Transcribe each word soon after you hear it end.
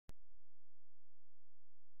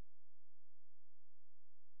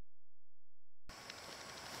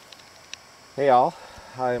Hey all,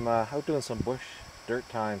 I'm out doing some bush dirt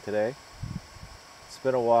time today. It's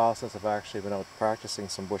been a while since I've actually been out practicing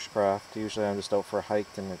some bushcraft. Usually I'm just out for a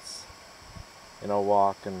hike and it's,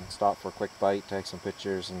 walk and stop for a quick bite, take some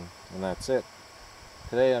pictures and that's it.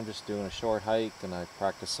 Today I'm just doing a short hike and I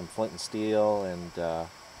practiced some flint and steel and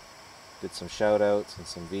did some shout outs and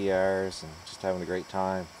some VRs and just having a great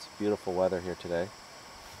time. It's beautiful weather here today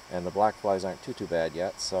and the black flies aren't too bad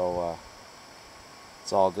yet, so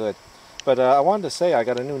it's all good. But I wanted to say I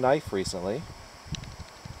got a new knife recently.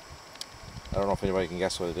 I don't know if anybody can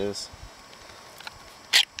guess what it is.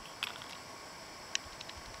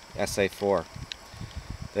 ESEE.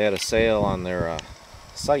 They had a sale on their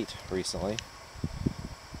site recently.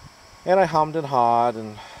 And I hummed and hawed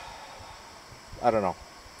and I don't know.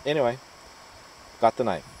 Anyway, got the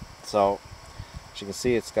knife. So, as you can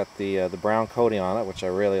see, it's got the brown coating on it, which I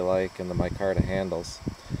really like, and the micarta handles.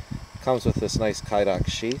 It comes with this nice Kydex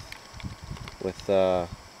sheath. With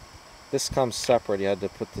this comes separate. You had to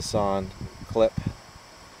put this on clip.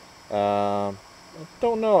 I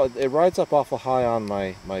don't know. It rides up awful high on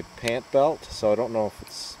my pant belt, so I don't know if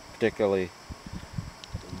it's particularly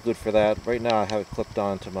good for that. Right now I have it clipped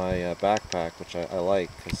on to my backpack, which I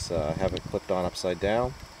like because I have it clipped on upside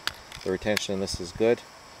down. The retention in this is good,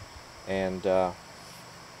 and it's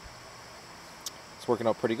working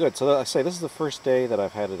out pretty good. So I say this is the first day that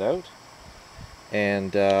I've had it out,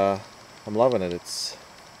 and I'm loving it. It's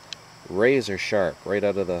razor sharp right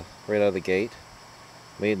out of the gate.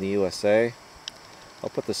 Made in the USA.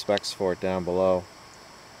 I'll put the specs for it down below.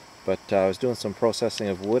 But I was doing some processing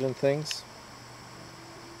of wood and things.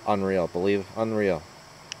 Unreal, unreal.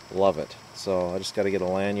 Love it. So I just got to get a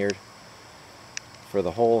lanyard for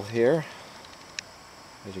the hole here.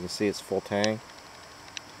 As you can see, it's full tang.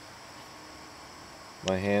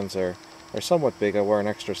 My hands are somewhat big. I wear an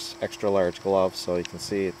extra large glove, so you can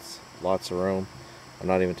see it's lots of room. I'm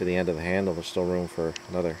not even to the end of the handle. There's still room for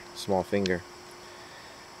another small finger.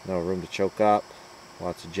 No room to choke up.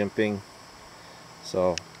 Lots of jimping.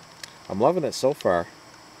 So I'm loving it so far.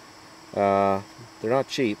 They're not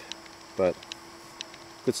cheap, but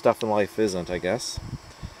good stuff in life isn't, I guess.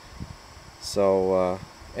 So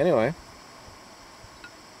anyway,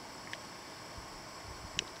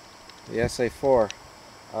 the ESEE.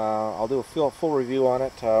 I'll do a full review on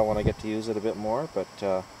it when I get to use it a bit more,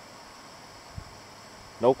 but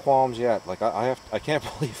no qualms yet. Like I can't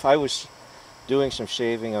believe I was doing some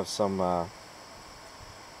shaving of some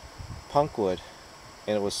punk wood,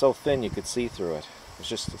 and it was so thin you could see through it.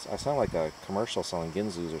 I sound like a commercial selling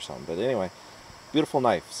Ginzus or something. But anyway, beautiful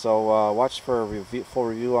knife. So watch for a full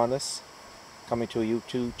review on this coming to a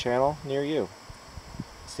YouTube channel near you.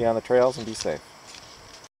 See you on the trails and be safe.